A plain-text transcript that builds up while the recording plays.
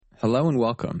Hello and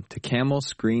welcome to Camel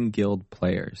Screen Guild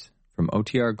Players from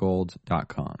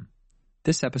OTRGold.com.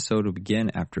 This episode will begin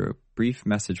after a brief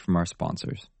message from our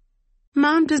sponsors.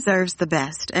 Mom deserves the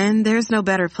best, and there's no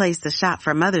better place to shop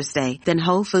for Mother's Day than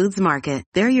Whole Foods Market.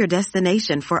 They're your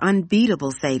destination for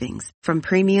unbeatable savings, from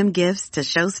premium gifts to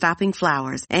show-stopping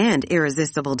flowers and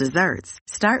irresistible desserts.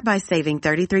 Start by saving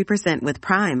 33% with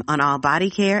Prime on all body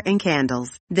care and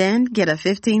candles. Then get a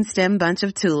 15-stem bunch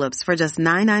of tulips for just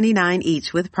 $9.99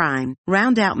 each with Prime.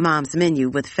 Round out Mom's menu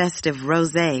with festive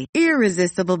rosé,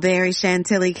 irresistible berry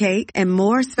chantilly cake, and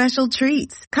more special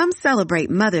treats. Come celebrate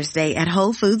Mother's Day at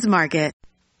Whole Foods Market.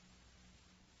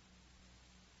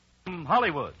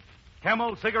 Hollywood,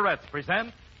 Camel Cigarettes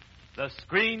present the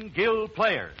Screen Guild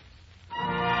Players.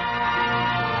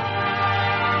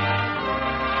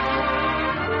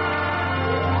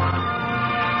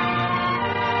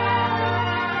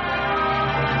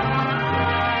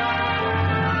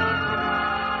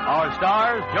 Our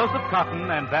stars, Joseph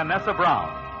Cotton and Vanessa Brown.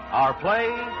 Our play,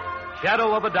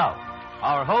 Shadow of a Doubt.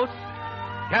 Our host,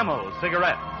 Camel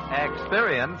Cigarettes.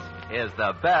 Experience is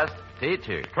the best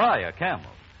teacher. Try a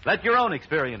Camel. Let your own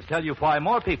experience tell you why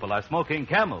more people are smoking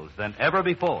Camels than ever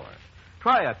before.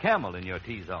 Try a Camel in your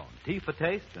T-zone, T for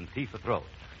taste and T for throat,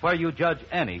 where you judge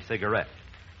any cigarette.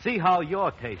 See how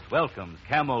your taste welcomes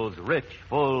Camel's rich,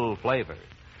 full flavors.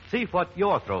 See what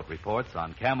your throat reports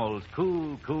on Camel's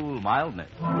cool, cool mildness.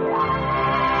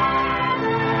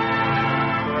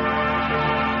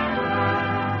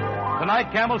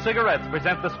 Tonight, Camel Cigarettes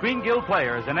present the Screen Guild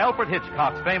Players in Alfred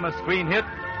Hitchcock's famous screen hit,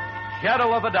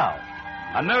 Shadow of a Doubt.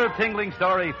 A nerve-tingling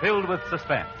story filled with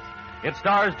suspense. It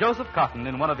stars Joseph Cotton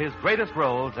in one of his greatest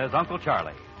roles as Uncle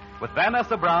Charlie, with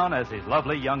Vanessa Brown as his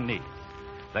lovely young niece.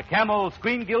 The Camel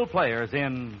Screen Guild Players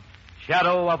in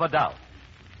Shadow of a Doubt.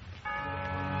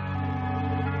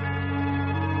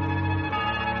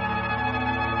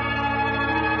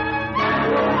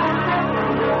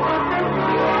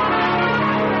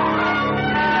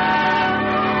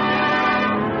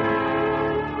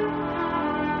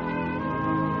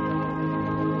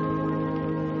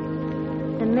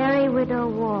 Widow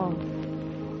Waltz.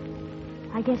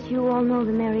 I guess you all know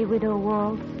the Merry Widow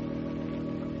Waltz.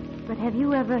 But have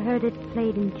you ever heard it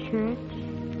played in church?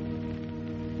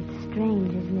 It's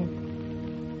strange, isn't it?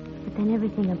 But then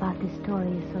everything about this story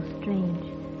is so strange.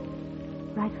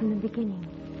 Right from the beginning.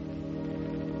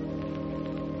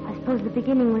 I suppose the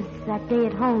beginning was that day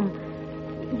at home.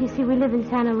 You see, we live in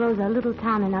Santa Rosa, a little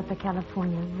town in Upper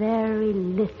California. Very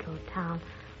little town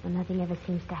where nothing ever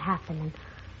seems to happen. And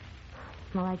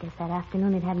well, I guess that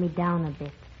afternoon it had me down a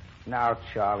bit. Now,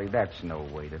 Charlie, that's no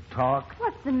way to talk.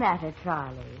 What's the matter,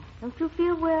 Charlie? Don't you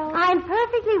feel well? I'm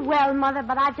perfectly well, Mother,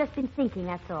 but I've just been thinking,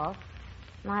 that's all.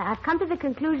 I've come to the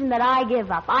conclusion that I give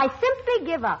up. I simply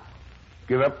give up.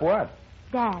 Give up what?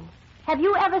 Dad, have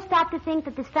you ever stopped to think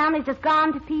that this family's just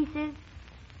gone to pieces?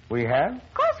 We have?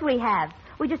 Of course we have.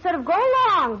 We just sort of go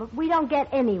along, but we don't get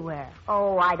anywhere.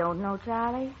 Oh, I don't know,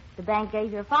 Charlie. The bank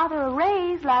gave your father a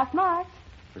raise last March.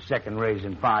 The second raise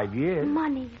in 5 years.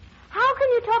 Money. How can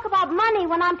you talk about money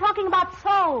when I'm talking about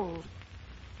souls?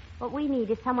 What we need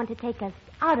is someone to take us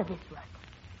out of this rut.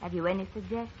 Have you any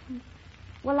suggestions?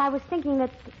 Well, I was thinking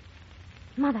that...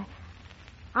 Mother,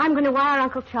 I'm going to wire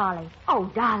Uncle Charlie. Oh,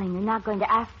 darling, you're not going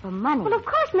to ask for money. Well, of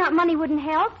course not. Money wouldn't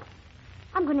help.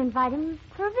 I'm going to invite him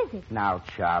for a visit. Now,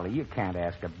 Charlie, you can't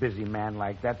ask a busy man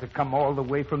like that to come all the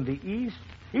way from the east,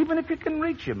 even if you can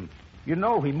reach him. You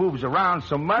know he moves around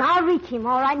so much. I'll reach him,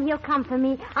 all right, and he'll come for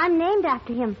me. I'm named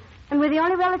after him, and we're the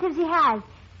only relatives he has.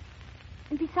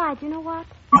 And besides, you know what?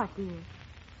 What, dear?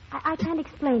 I can't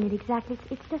explain it exactly.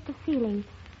 It's just a feeling.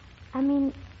 I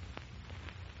mean,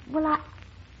 well,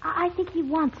 I think he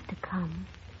wants to come.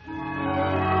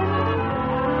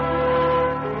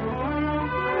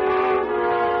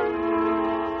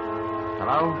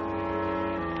 Hello?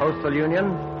 Postal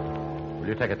Union? Will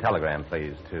you take a telegram,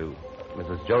 please, to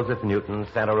Mrs. Joseph Newton,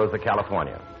 Santa Rosa,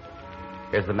 California.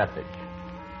 Here's the message.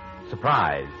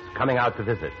 Surprise. Coming out to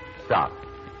visit. Stop.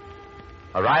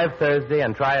 Arrive Thursday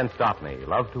and try and stop me.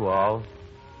 Love to all.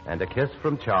 And a kiss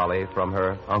from Charlie from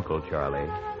her Uncle Charlie.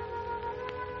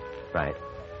 Right.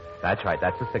 That's right.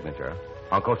 That's the signature.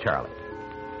 Uncle Charlie.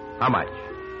 How much?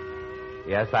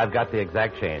 Yes, I've got the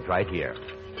exact change right here.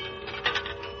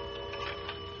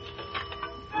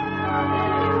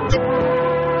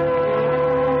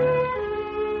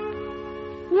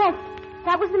 Yes,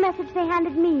 that was the message they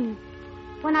handed me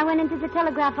when I went into the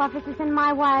telegraph office to send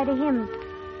my wire to him.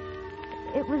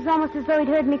 It was almost as though he'd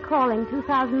heard me calling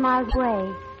 2,000 miles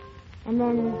away. And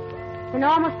then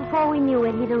almost before we knew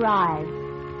it, he'd arrived.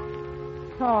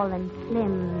 Tall and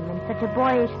slim and such a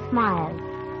boyish smile.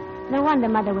 No wonder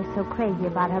Mother was so crazy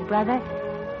about her brother,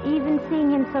 even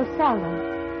seeing him so seldom.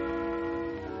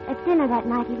 At dinner that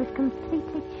night, he was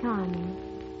completely charming.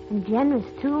 And generous,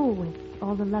 too, with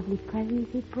all the lovely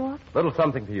presents he brought. Little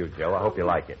something for you, Joe. I hope you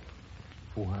like it.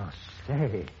 Well,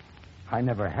 say, I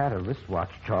never had a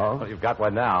wristwatch, Charles. Well, you've got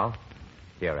one now.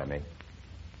 Here, Emmy.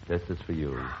 This is for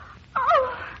you.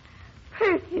 Oh,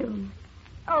 perfume.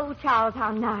 Oh, Charles,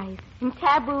 how nice. And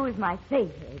taboo is my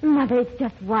favorite. Mother, it's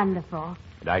just wonderful.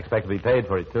 And I expect to be paid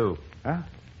for it, too. Huh?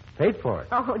 Paid for it?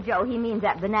 Oh, Joe, he means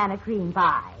that banana cream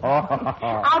pie. Oh.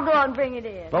 I'll go and bring it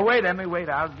in. Well, wait, Emmy, wait.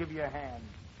 I'll give you a hand.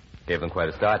 Gave them quite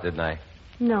a start, didn't I?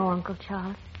 No, Uncle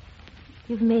Charles.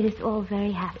 You've made us all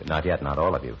very happy. Not yet, not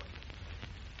all of you.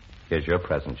 Here's your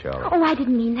present, Charlie. Oh, I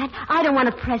didn't mean that. I don't want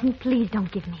a present. Please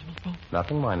don't give me anything.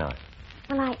 Nothing? Why not?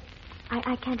 Well,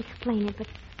 I can't explain it, but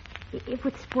it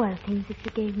would spoil things if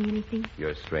you gave me anything. You're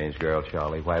a strange girl,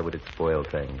 Charlie. Why would it spoil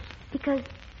things?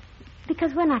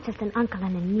 Because we're not just an uncle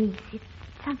and a niece. It's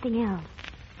something else.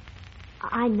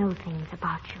 I know things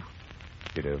about you.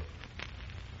 You do?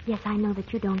 Yes, I know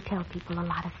that you don't tell people a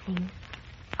lot of things.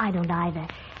 I don't either.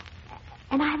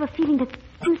 And I have a feeling that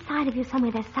inside of you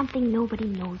somewhere there's something nobody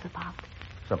knows about.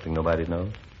 Something nobody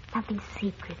knows? Something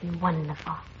secret and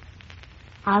wonderful.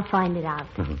 I'll find it out.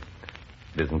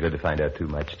 It isn't good to find out too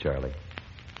much, Charlie.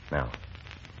 Now,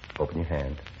 open your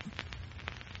hand.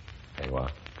 There you are.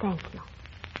 Thank you.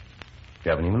 You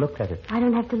haven't even looked at it. I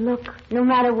don't have to look. No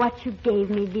matter what you gave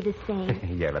me, it'd be the same.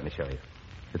 Here, let me show you.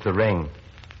 It's a ring.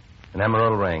 An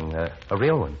emerald ring. A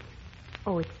real one.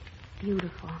 Oh, it's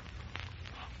beautiful.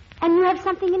 And you have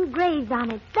something engraved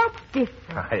on it. That's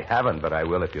different. I haven't, but I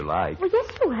will if you like. Well, yes,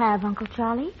 you have, Uncle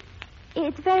Charlie.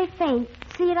 It's very faint.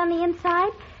 See it on the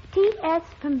inside? T.S.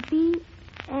 from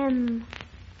B.M.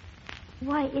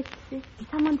 Why, it's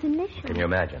someone's initial. Can you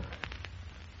imagine?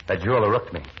 That jeweler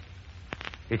rooked me.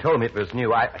 He told me it was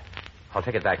new. I'll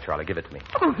take it back, Charlie. Give it to me.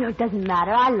 Oh, no, it doesn't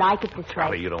matter. I like it this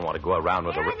Charlie, way. you don't want to go around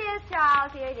with Here it is,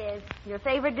 Charles. Here it is. Your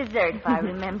favorite dessert, if I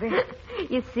remember.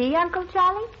 You see, Uncle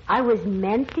Charlie? I was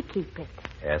meant to keep it.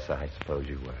 Yes, I suppose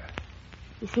you were.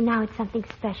 You see, now it's something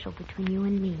special between you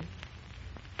and me.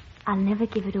 I'll never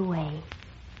give it away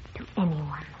to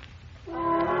anyone.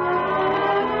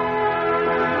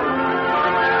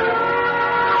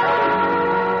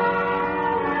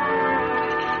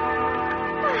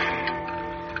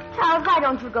 Charles, why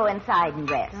don't you go inside and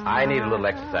rest? I need a little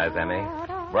exercise, Emmy.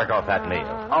 Work off that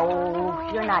meal.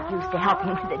 Oh, you're not used to helping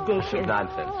with the dishes.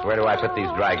 Nonsense. Where do I put these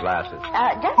dry glasses?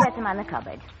 Just set them on the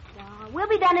cupboard. We'll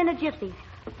be done in a jiffy.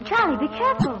 Charlie, be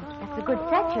careful. That's a good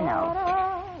set, you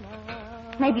know.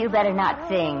 Maybe you better not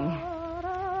sing.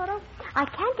 I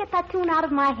can't get that tune out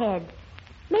of my head.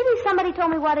 Maybe somebody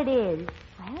told me what it is.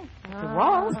 Well, it's a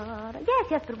waltz.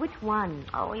 Yes, but which one?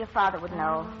 Oh, your father would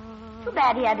know. Too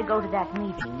bad he had to go to that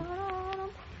meeting.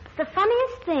 It's the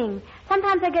funniest thing.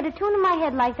 Sometimes I get a tune in my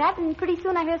head like that, and pretty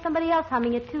soon I hear somebody else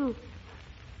humming it, too.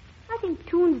 I think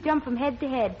tunes jump from head to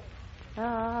head.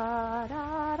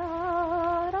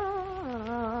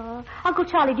 Uncle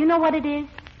Charlie, do you know what it is?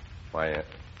 Why,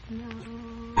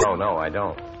 No, I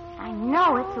don't. I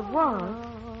know it's a waltz.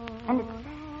 And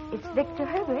it's Victor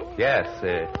Herbert. Yes,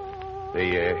 the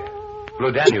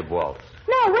Blue Danube Waltz.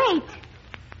 No, wait.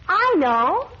 I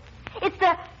know. It's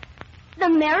the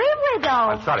Merry Widow.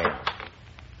 I'm sorry.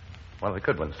 One of the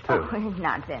good ones, too. Oh,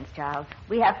 nonsense, Charles.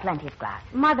 We have plenty of glass.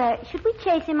 Mother, should we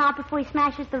chase him out before he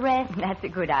smashes the rest? That's a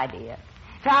good idea.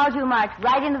 Charles, you march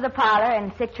right into the parlor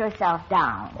and sit yourself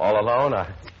down. All alone?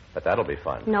 But that'll be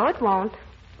fun. No, it won't.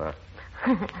 Huh?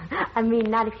 I mean,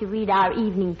 not if you read our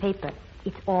evening paper.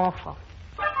 It's awful.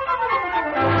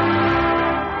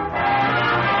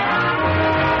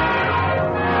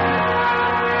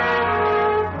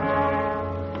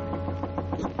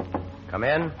 Come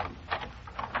in.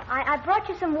 I brought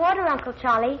you some water, Uncle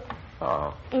Charlie,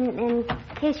 Oh, in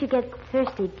case you get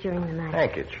thirsty during the night.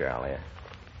 thank you, Charlie.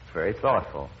 It's very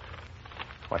thoughtful.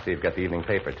 I see you've got the evening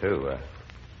paper, too.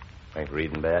 Ain't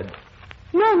read in bed?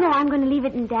 No, I'm going to leave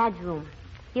it in Dad's room.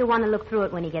 He'll want to look through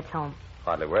it when he gets home.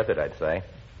 Hardly worth it, I'd say.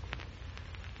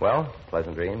 Well,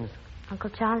 pleasant dreams. Uncle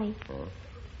Charlie.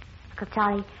 Uncle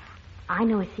Charlie, I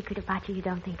know a secret about you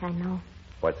don't think I know.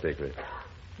 What secret?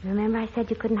 Remember I said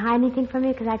you couldn't hide anything from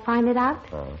me because I'd find it out?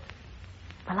 Oh.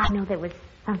 Well, I know there was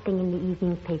something in the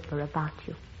evening paper about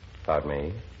you. About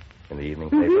me? In the evening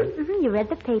paper? You read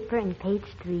the paper and page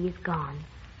 3 is gone.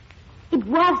 It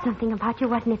was something about you,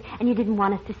 wasn't it? And you didn't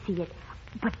want us to see it.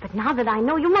 But now that I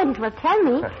know, you might as well tell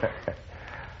me.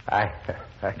 I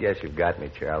guess you've got me,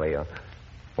 Charlie.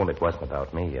 Only it wasn't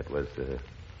about me. It was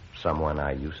someone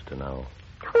I used to know.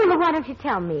 Well, why don't you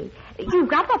tell me? You've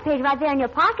got that page right there in your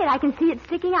pocket. I can see it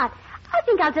sticking out. I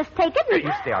think I'll just take it and... Hey,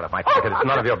 you stay out of my pocket. It's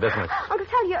none of your business. Uncle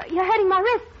Charlie, you're hurting my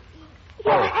wrist.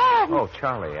 Your hand. Oh,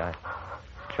 Charlie,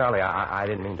 I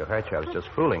didn't mean to hurt you. I was just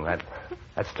fooling. That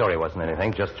story wasn't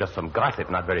anything. Just some gossip.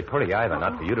 Not very pretty either.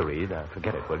 Not for you to read.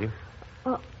 Forget it, will you?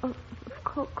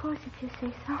 Of course, if you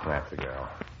say so. That's the girl.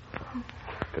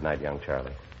 Good night, young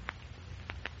Charlie.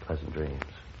 Pleasant dreams.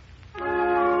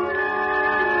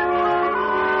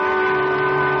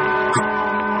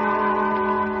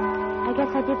 I guess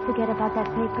I did forget about that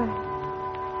paper.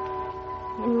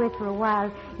 Anyway, for a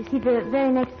while. You see, the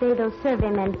very next day, those survey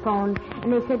men phoned,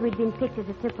 and they said we'd been picked as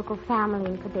a typical family,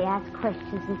 and could they ask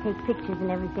questions and take pictures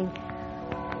and everything.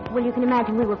 Well, you can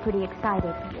imagine we were pretty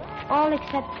excited. All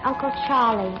except Uncle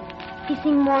Charlie. He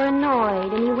seemed more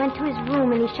annoyed, and he went to his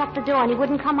room, and he shut the door, and he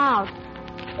wouldn't come out.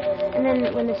 And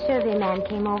then when the survey man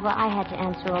came over, I had to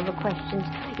answer all the questions.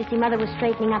 You see, Mother was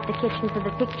straightening up the kitchen for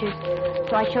the pictures,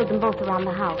 so I showed them both around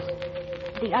the house.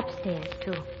 The upstairs,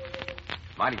 too.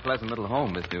 Mighty pleasant little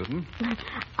home, Miss Newton.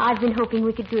 I've been hoping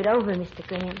we could do it over, Mr.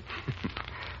 Graham.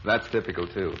 That's typical,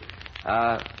 too.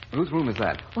 Whose room is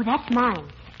that? Well, that's mine.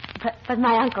 But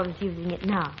my uncle is using it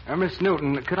now. Miss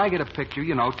Newton, could I get a picture?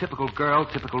 You know, typical girl,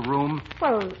 typical room.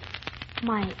 Well,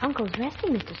 my uncle's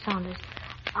resting, Mr. Saunders.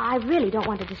 I really don't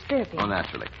want to disturb him. Oh,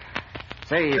 naturally.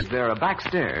 Say, is there a back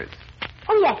stairs?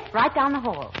 Oh, yes, right down the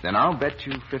hall. Then I'll bet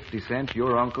you 50 cents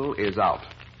your uncle is out.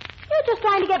 You're just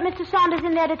trying to get Mr. Saunders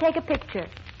in there to take a picture.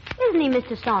 Isn't he,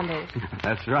 Mr. Saunders?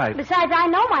 That's right. Besides, I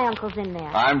know my uncle's in there.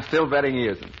 I'm still betting he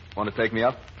isn't. Want to take me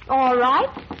up? All right.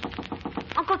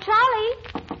 Uncle Charlie.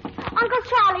 Uncle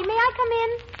Charlie, may I come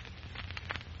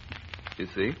You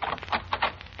see?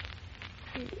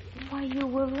 in? Why, you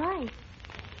were right.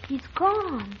 He's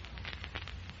gone.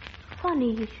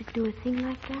 Funny you should do a thing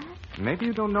like that. Maybe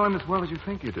you don't know him as well as you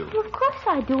think you do. Well, of course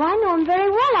I do. I know him very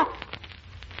well.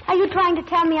 Are you trying to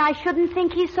tell me I shouldn't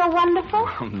think he's so wonderful?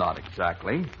 Well, not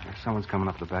exactly. Someone's coming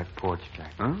up the back porch,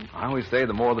 Jack. Huh? I always say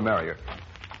the more the merrier.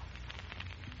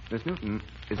 Miss Newton,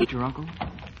 is it your uncle?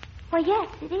 Why, yes,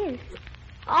 it is.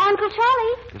 Uncle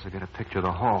Charlie. Guess I got a picture of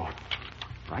the hall.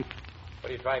 Right? What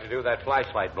are you trying to do with that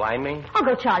flashlight? Blind me?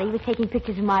 Uncle Charlie was taking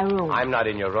pictures of my room. I'm not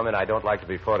in your room, and I don't like to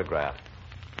be photographed.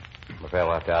 I'm afraid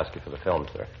I'll have to ask you for the film,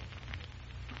 sir.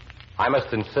 I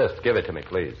must insist. Give it to me,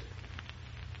 please.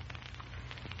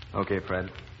 Okay, Fred.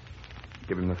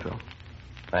 Give him the film.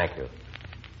 Thank you.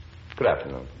 Good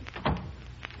afternoon.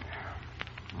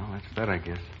 Well, that's that, I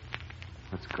guess.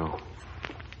 Let's go.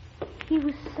 He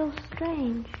was so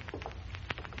strange.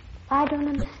 I don't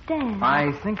understand.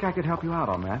 I think I could help you out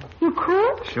on that. You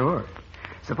could? Sure.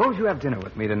 Suppose you have dinner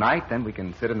with me tonight, then we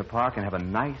can sit in the park and have a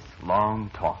nice, long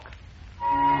talk.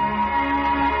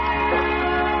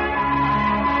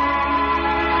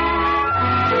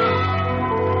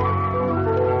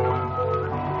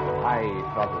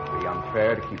 I thought it would be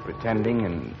unfair to keep pretending,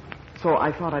 and so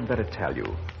I thought I'd better tell you.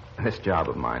 This job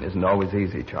of mine isn't always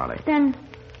easy, Charlie. Then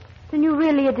you're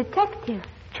really a detective.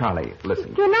 Charlie,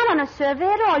 listen. You're not on a survey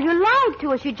at all. You lied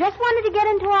to us. You just wanted to get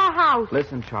into our house.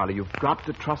 Listen, Charlie, you've got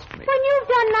to trust me. When you've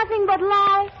done nothing but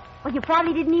lie. Well, you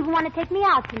probably didn't even want to take me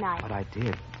out tonight. But I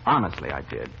did. Honestly, I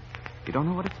did. You don't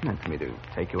know what it's meant to me to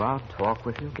take you out, talk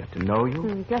with you, get to know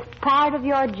you. Just part of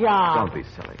your job. Don't be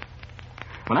silly.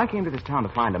 When I came to this town to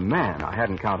find a man, I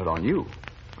hadn't counted on you.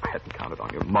 I hadn't counted on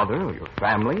your mother or your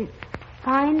family.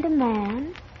 Find a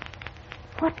man?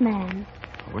 What man?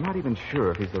 We're not even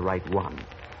sure if he's the right one.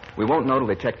 We won't know till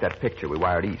they check that picture we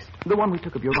wired east. The one we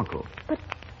took of your uncle. But,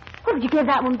 well, did you give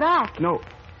that one back? No.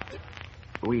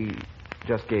 We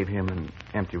just gave him an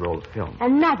empty roll of film.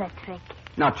 Another trick.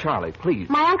 Now, Charlie, please.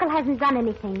 My uncle hasn't done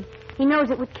anything. He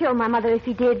knows it would kill my mother if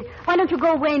he did. Why don't you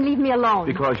go away and leave me alone?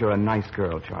 Because you're a nice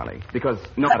girl, Charlie. Because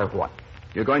no matter what,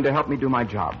 you're going to help me do my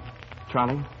job.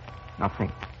 Charlie, now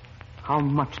think. How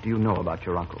much do you know about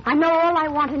your uncle? I know all I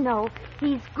want to know.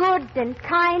 He's good and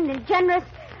kind and generous.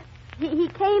 He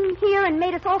came here and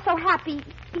made us all so happy.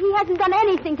 He hasn't done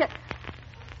anything to...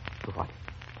 To what?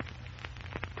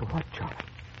 To what, Charlie?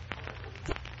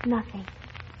 Nothing.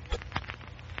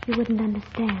 You wouldn't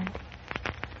understand.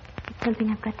 It's something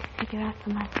I've got to figure out for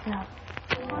myself.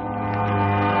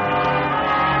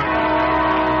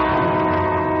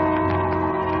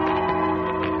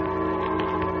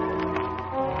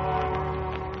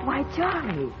 Why,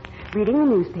 Charlie, reading the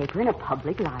newspaper in a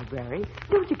public library.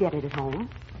 Don't you get it at home?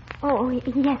 Oh,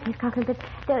 yes, Miss Conklin, but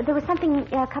there was something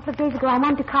a couple of days ago. I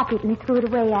wanted to copy it, and they threw it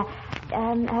away.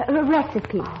 A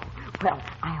recipe. Oh, well,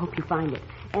 I hope you find it.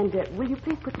 And will you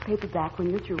please put the paper back when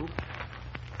you're through?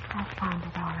 I found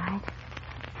it, all right.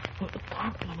 It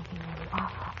can't be anything really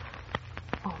awful.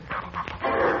 Oh, not enough of it.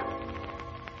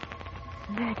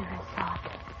 Murderer's thought.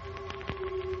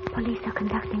 Police are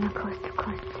conducting a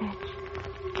coast-to-coast search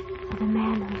for the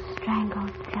man who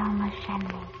strangled Thelma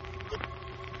Shanley,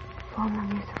 former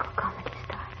musical comedy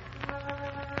star.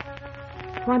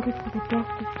 Wanted for the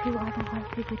death of 2 other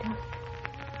wealthy widows.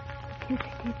 The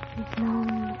fugitive is known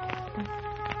as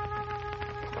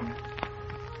the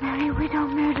Merry Widow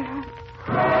Murderer.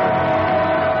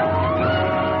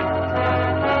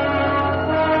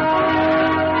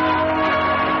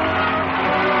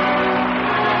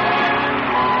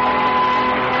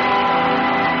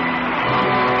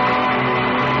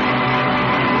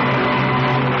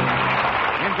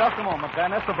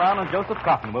 Vanessa Brown and Joseph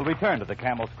Cotton will return to the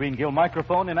Camel Screen Guild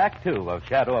microphone in Act 2 of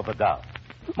Shadow of a Doubt.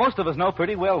 Most of us know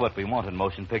pretty well what we want in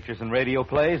motion pictures and radio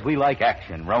plays. We like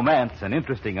action, romance, and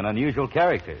interesting and unusual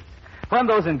characters. When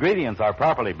those ingredients are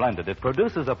properly blended, it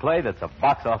produces a play that's a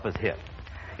box office hit.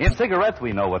 In cigarettes,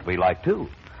 we know what we like, too.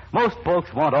 Most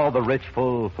folks want all the rich,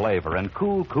 full flavor and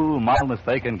cool mildness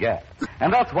they can get.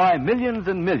 And that's why millions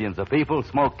and millions of people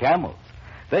smoke Camels.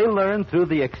 They learn through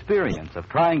the experience of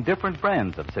trying different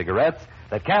brands of cigarettes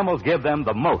that Camels give them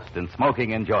the most in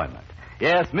smoking enjoyment.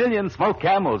 Yes, millions smoke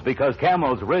Camels because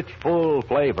Camel's rich, full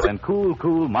flavor and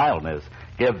cool mildness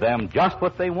give them just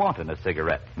what they want in a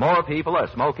cigarette. More people are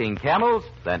smoking Camels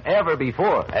than ever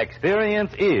before.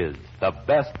 Experience is the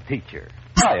best teacher.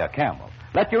 Try a Camel.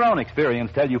 Let your own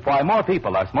experience tell you why more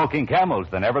people are smoking Camels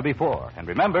than ever before. And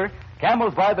remember,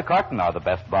 Camels by the carton are the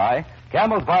best buy.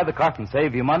 Camels by the carton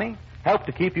save you money, help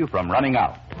to keep you from running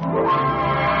out.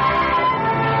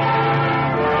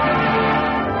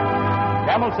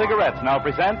 Camel Cigarettes now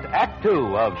present Act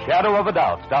 2 of Shadow of a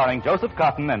Doubt, starring Joseph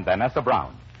Cotton and Vanessa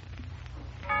Brown.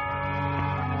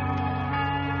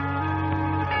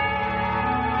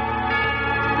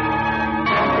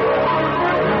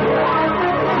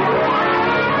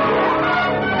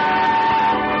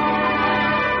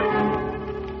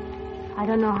 I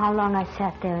don't know how long I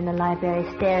sat there in the library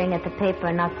staring at the paper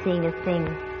and not seeing a thing.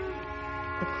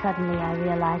 But suddenly I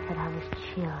realized that I was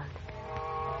chilled.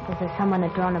 As though someone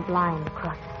had drawn a blind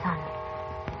across the sun.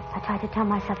 I tried to tell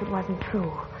myself it wasn't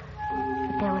true.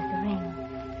 But there was the ring.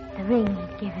 The ring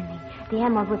he'd given me. The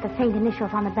emerald with the faint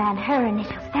initials on the band. Her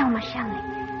initials, Thelma Shanley.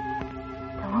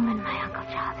 The woman my Uncle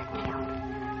Charles had killed.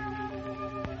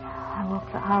 I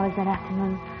walked for hours that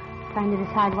afternoon trying to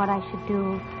decide what I should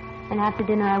do. And after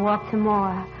dinner, I walked some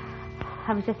more.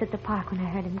 I was just at the park when I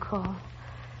heard him call.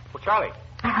 Well, Charlie.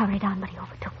 I hurried on, but he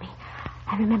overtook me.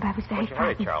 I remember I was very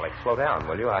frightened. Hurry, Charlie. Slow down,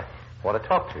 will you? I want to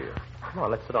talk to you. Come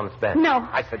on, let's sit on this bench. No.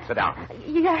 I said sit down.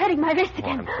 You're hurting my wrist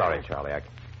again. Oh, I'm sorry, Charlie. I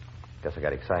guess I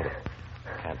got excited.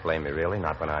 Can't blame me, really.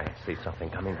 Not when I see something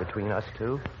coming between us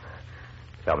two.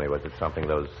 Tell me, was it something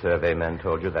those survey men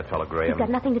told you, that fellow Graham? It's got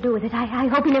nothing to do with it. I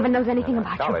hope he never knows anything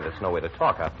about Charlie, you. there's no way to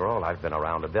talk. After all, I've been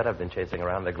around a bit. I've been chasing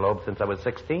around the globe since I was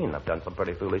 16. I've done some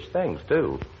pretty foolish things,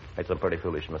 too. Made some pretty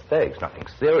foolish mistakes. Nothing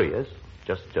serious.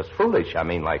 Just foolish. I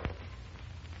mean, like...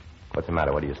 What's the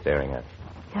matter? What are you staring at?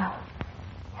 Your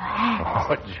hands.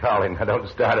 Oh, Charlie, now don't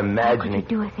start imagining... How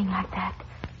could you do a thing like that?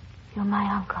 You're my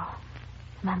uncle.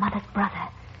 My mother's brother.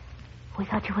 We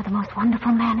thought you were the most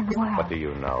wonderful man in the world. What do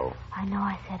you know? I know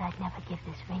I said I'd never give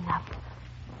this ring up.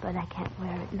 But I can't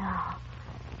wear it now.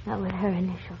 Not with her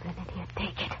initials in it. Here,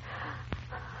 take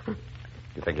it.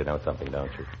 You think you know something,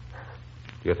 don't you?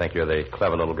 You think you're the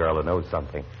clever little girl who knows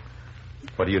something.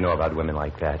 What do you know about women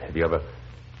like that? Have you ever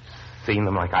seen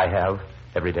them like I have?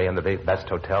 Every day in the best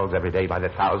hotels, every day by the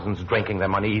thousands, drinking their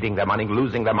money, eating their money,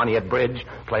 losing their money at bridge,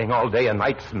 playing all day and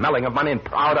night, smelling of money and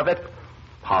proud of it.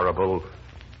 Horrible,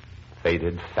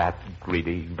 faded, fat,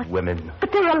 greedy women.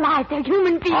 But they're alive. They're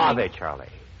human beings. Are they, Charlie?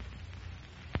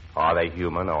 Are they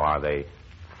human or are they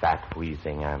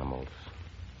fat-wheezing animals?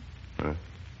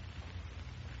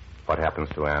 What happens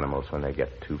to animals when they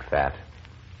get too fat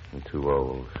and too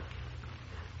old?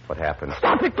 What happens?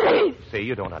 Stop it, please. See,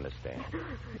 you don't understand.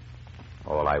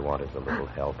 All I want is a little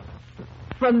help.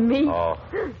 From me? Oh.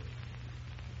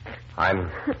 I'm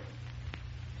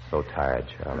so tired,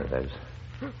 Charlie.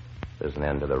 There's an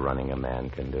end to the running a man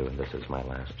can do, and this is my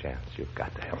last chance. You've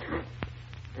got to help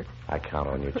me. I count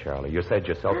on you, Charlie. You said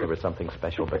yourself there was something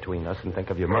special between us, and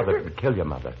think of your mother. It would kill your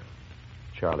mother.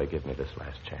 Charlie, give me this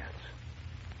last chance.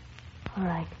 All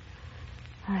right.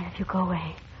 All right, if you go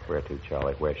away. Where to,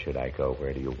 Charlie? Where should I go?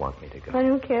 Where do you want me to go? I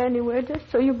don't care anywhere, just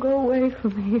so you go away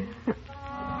from here.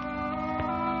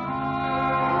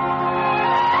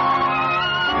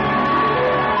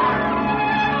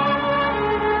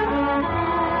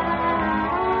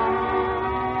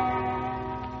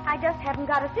 I just haven't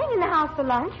got a thing in the house for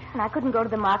lunch, and I couldn't go to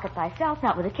the market myself,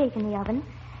 not with a cake in the oven.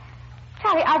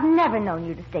 Charlie, I've never known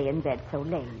you to stay in bed so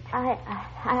late.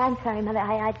 I'm sorry,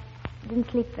 Mother. Didn't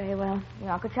sleep very well.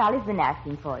 Your Uncle Charlie's been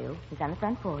asking for you. He's on the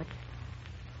front porch.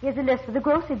 Here's a list for the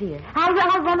grocery, dear. I'll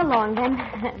run along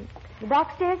then. The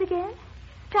back stairs again?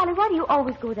 Charlie, why do you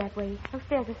always go that way? Those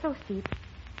stairs are so steep.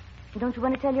 Don't you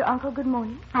want to tell your uncle good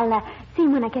morning? I'll see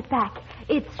him when I get back.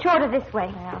 It's shorter this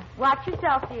way. Well, watch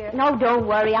yourself, dear. No, don't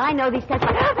worry. I know these steps.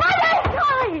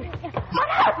 Charlie! What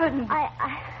happened?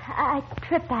 I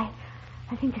tripped. I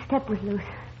think the step was loose.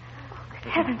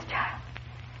 Good heavens, Charles.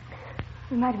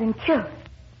 You might have been killed.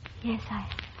 Yes,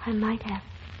 I might have.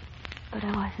 But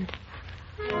I wasn't.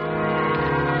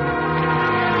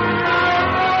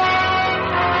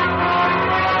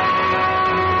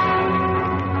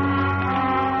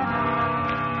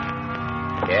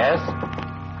 Yes?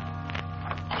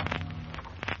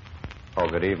 Oh,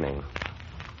 good evening.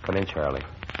 Come in, Charlie.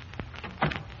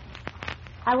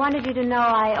 I wanted you to know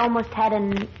I almost had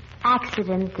an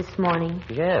accident this morning.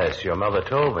 Yes, your mother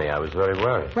told me. I was very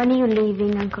worried. When are you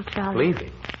leaving, Uncle Charlie?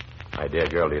 Leaving? My dear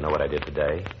girl, do you know what I did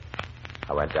today?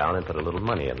 I went down and put a little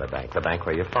money in the bank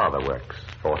where your father works.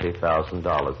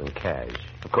 $40,000 in cash.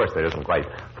 Of course, there isn't quite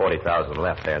 $40,000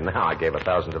 left there now. I gave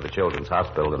 $1,000 to the Children's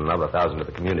Hospital and another $1,000 to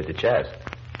the community chest.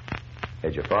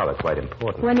 Made your father quite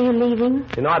important. When are you leaving?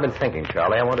 You know, I've been thinking,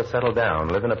 Charlie, I want to settle down,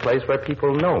 live in a place where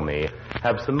people know me,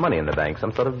 have some money in the bank,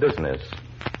 some sort of business,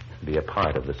 be a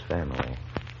part of this family.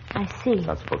 I see. The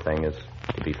sensible thing is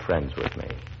to be friends with me.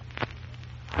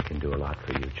 I can do a lot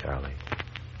for you, Charlie.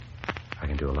 I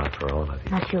can do a lot for all of you.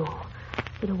 Not you.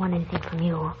 We don't want anything from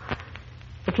you.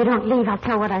 If you don't leave, I'll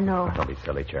tell what I know. Don't be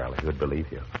silly, Charlie. Who'd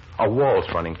believe you? A wall's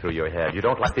running through your head. You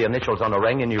don't like the initials on a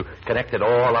ring, and you connect it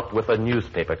all up with a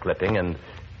newspaper clipping, and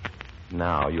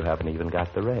now you haven't even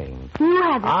got the ring. You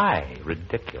haven't.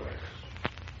 Ridiculous.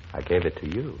 I gave it to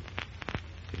you.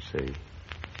 You see.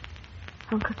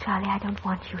 Uncle Charlie, I don't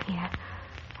want you here.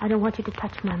 I don't want you to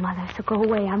touch my mother, so go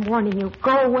away. I'm warning you.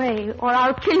 Go away, or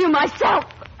I'll kill you myself.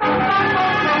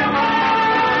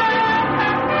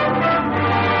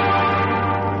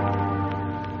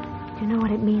 Do you know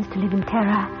what it means to live in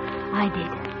terror? I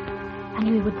did. I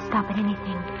knew he wouldn't stop at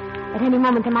anything. At any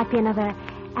moment there might be another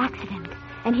accident,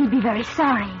 and he'd be very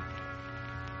sorry.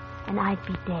 And I'd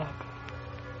be dead.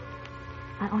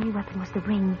 My only weapon was the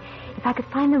ring. If I could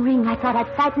find the ring, I thought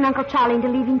I'd frighten Uncle Charlie into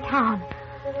leaving town.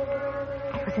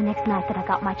 It was the next night that I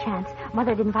got my chance.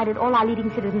 Mother had invited all our leading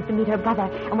citizens to meet her brother.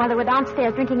 And while they were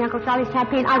downstairs drinking Uncle Charlie's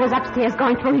champagne, I was upstairs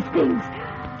going through his things.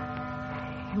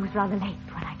 It was rather late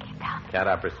when I came down. Can't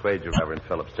I persuade you, Reverend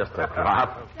Phillips, just a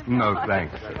drop? No,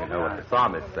 thanks. You know what the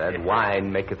psalmist said,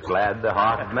 wine maketh glad the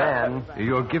heart of man.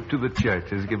 Your gift to the church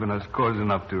has given us cause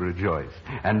enough to rejoice.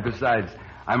 And besides,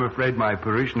 I'm afraid my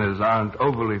parishioners aren't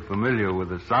overly familiar with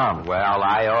the psalm. Well,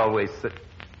 I always sit...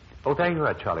 Oh, there you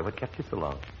are, Charlie. What kept you so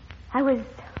long? I was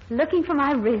looking for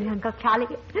my ring, Uncle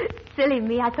Charlie. Silly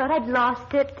me, I thought I'd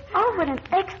lost it. Oh, what an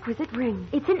exquisite ring.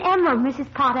 It's an emerald, Mrs.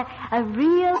 Potter. A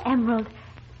real emerald.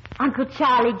 Uncle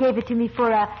Charlie gave it to me for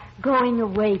a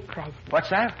going-away present. What's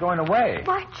that? Going away?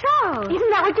 Why, Charles. Isn't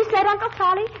that what you said, Uncle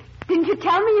Charlie? Didn't you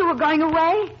tell me you were going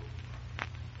away?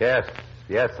 Yes,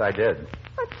 I did.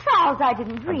 Well, Charles, I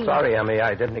didn't read. I'm sorry, Emmy.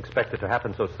 I didn't expect it to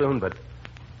happen so soon, but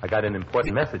I got an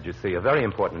important message, you see, a very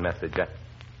important message.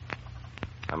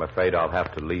 I'm afraid I'll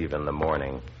have to leave in the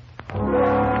morning.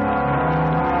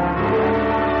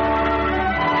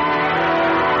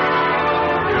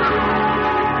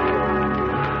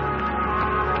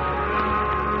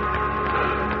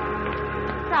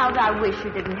 Charles, I wish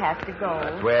you didn't have to go.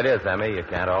 That's the way it is, Emmy. You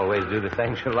can't always do the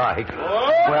things you like.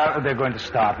 Well, they're going to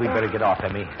stop. We'd better get off,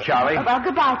 Emmy. Charlie? Well,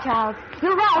 goodbye, Charles.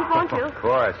 You'll ride, won't you? Of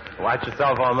course. Watch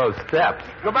yourself on those steps.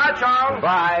 Goodbye, Charles.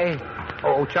 Bye.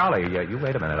 Oh, Charlie, you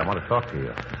wait a minute. I want to talk to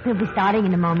you. We'll be starting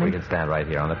in a moment. We can stand right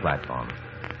here on the platform.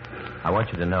 I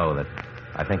want you to know that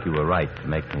I think you were right to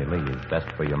make me leave. Best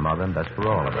for your mother and best for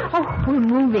all of us. Oh, we're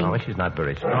moving. Oh, she's not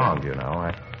very strong, you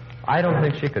know. I don't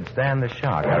think she could stand the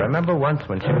shock. I remember once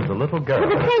when she was a little girl.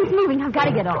 The train's moving. I've got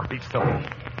to get off. Be silly.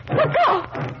 Let go!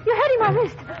 You're hurting my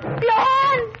wrist.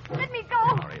 Bjorn! Let me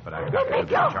go! Sorry, but I've got to do,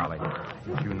 Charlie.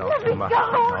 You know too much.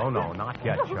 Go. No, not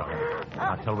yet, Charlie.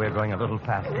 Not till we're going a little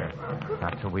faster.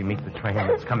 Not till we meet the train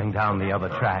that's coming down the other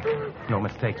track. No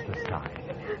mistakes this time.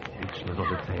 Each little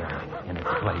detail in its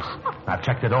place. I've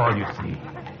checked it all, you see.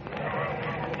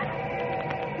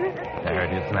 There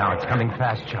it is now. It's coming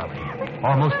fast, Charlie.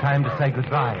 Almost time to say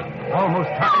goodbye. Almost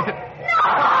time to...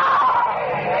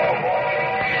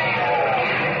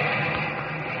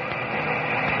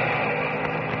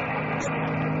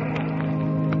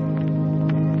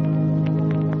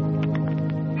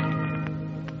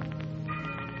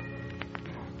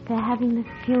 They're having the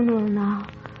funeral now.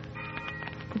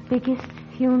 The biggest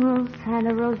funeral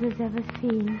Santa Rosa's ever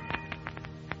seen.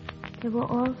 They were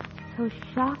all so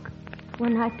shocked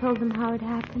when I told them how it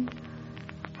happened.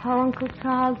 How Uncle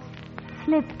Charles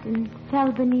slipped and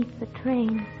fell beneath the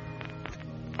train.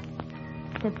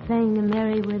 They're playing the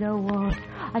Merry Widow Waltz.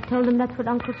 I told them that's what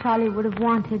Uncle Charlie would have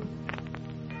wanted.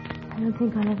 I don't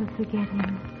think I'll ever forget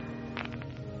him.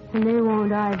 And they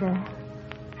won't either.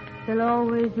 They'll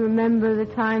always remember the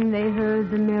time they heard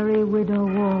the Merry Widow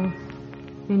Waltz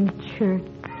in church.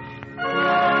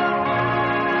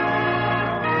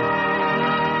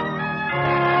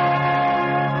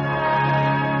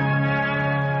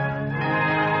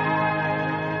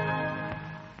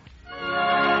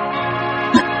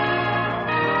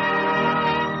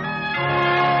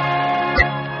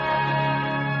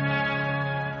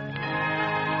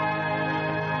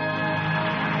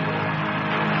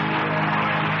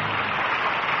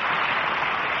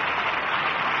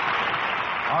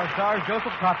 Our stars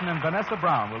Joseph Cotton and Vanessa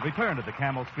Brown will return to the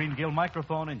Camel Screen Guild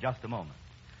microphone in just a moment.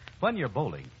 When you're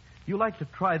bowling, you like to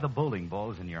try the bowling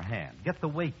balls in your hand. Get the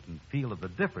weight and feel of the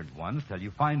different ones till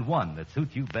you find one that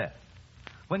suits you best.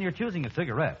 When you're choosing a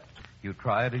cigarette, you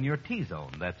try it in your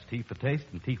T-zone. That's T for taste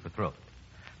and T for throat.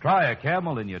 Try a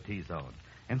Camel in your T-zone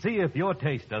and see if your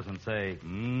taste doesn't say,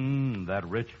 that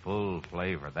rich, full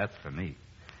flavor. That's for me.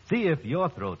 See if your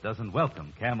throat doesn't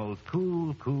welcome Camel's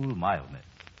cool, mildness.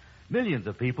 Millions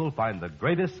of people find the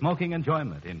greatest smoking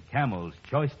enjoyment in Camel's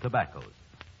choice tobaccos,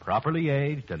 properly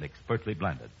aged and expertly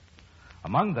blended.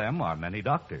 Among them are many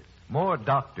doctors. More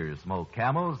doctors smoke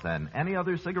Camels than any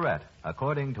other cigarette,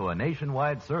 according to a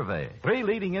nationwide survey. 3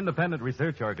 leading independent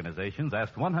research organizations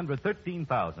asked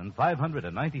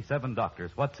 113,597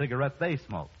 doctors what cigarette they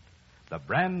smoked. The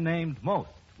brand named most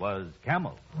was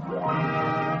Camel.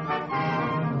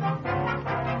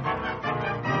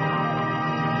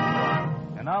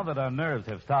 And now that our nerves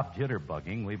have stopped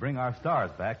jitterbugging, we bring our stars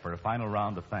back for a final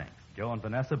round of thanks. Joe and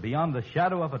Vanessa, beyond the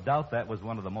shadow of a doubt, that was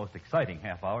one of the most exciting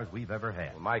half hours we've ever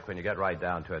had. Well, Mike, when you get right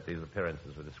down to it, these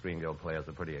appearances with the Screen Guild players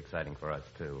are pretty exciting for us,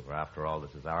 too. For after all,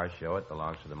 this is our show. It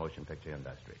belongs to the motion picture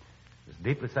industry. It's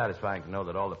deeply satisfying to know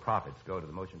that all the profits go to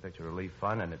the Motion Picture Relief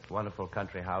Fund and its wonderful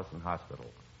country house and hospital.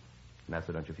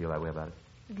 Vanessa, don't you feel that way about it?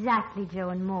 Exactly, Joe,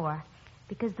 and more.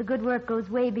 Because the good work goes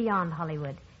way beyond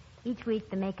Hollywood. Each week,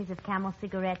 the makers of Camel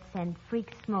cigarettes send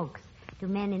freak smokes to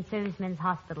men in servicemen's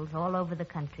hospitals all over the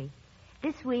country.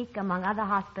 This week, among other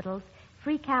hospitals,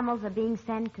 free Camels are being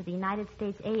sent to the United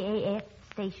States AAF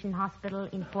Station Hospital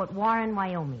in Fort Warren,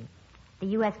 Wyoming, the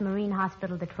U.S. Marine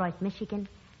Hospital, Detroit, Michigan,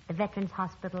 the Veterans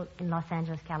Hospital in Los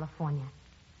Angeles, California.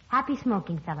 Happy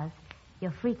smoking, fellas.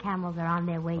 Your free Camels are on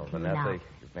their way to you now. Vanessa,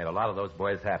 you've made a lot of those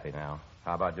boys happy now.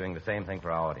 How about doing the same thing for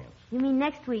our audience? You mean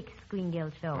next week's Screen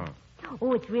Guild show?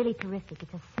 Oh, it's really terrific.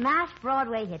 It's a smash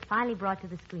Broadway hit finally brought to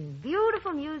the screen.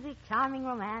 Beautiful music, charming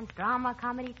romance, drama,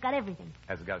 comedy. It's got everything.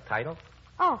 Has it got a title?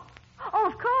 Oh,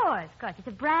 of course. It's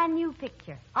a brand new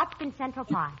picture, Up in Central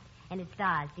Park. And it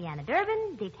stars Deanna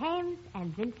Durbin, Dick Haymes,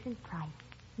 and Vincent Price.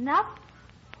 Enough?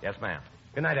 Yes, ma'am.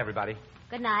 Good night, everybody.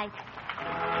 Good night.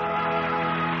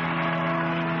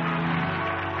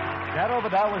 Shadow of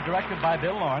a Doubt was directed by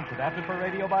Bill Lawrence, adapted for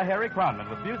radio by Harry Cronman,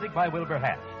 with music by Wilbur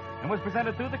Hatch, and was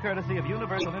presented through the courtesy of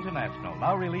Universal International,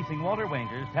 now releasing Walter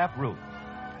Wanger's Tap Roots.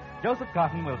 Joseph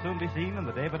Cotton will soon be seen in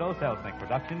the David O. Selznick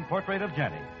production, Portrait of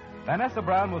Jenny. Vanessa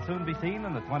Brown will soon be seen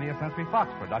in the 20th Century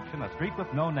Fox production, A Street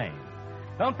with No Name.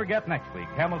 Don't forget, next week,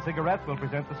 Camel Cigarettes will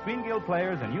present the Screen Guild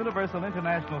Players and Universal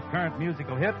International's current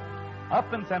musical hit,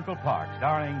 Up in Central Park,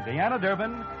 starring Deanna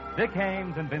Durbin, Dick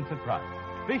Haymes, and Vincent Price.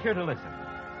 Be sure to listen.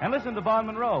 And listen to Bon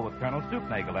Monroe with Colonel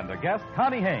Stoopnagle and their guest,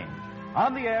 Connie Haynes,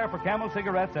 on the air for Camel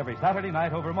Cigarettes every Saturday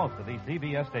night over most of these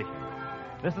CBS stations.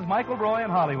 This is Michael Roy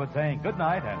in Hollywood saying good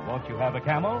night, and won't you have a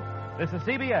Camel? This is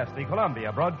CBS, the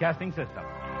Columbia Broadcasting System.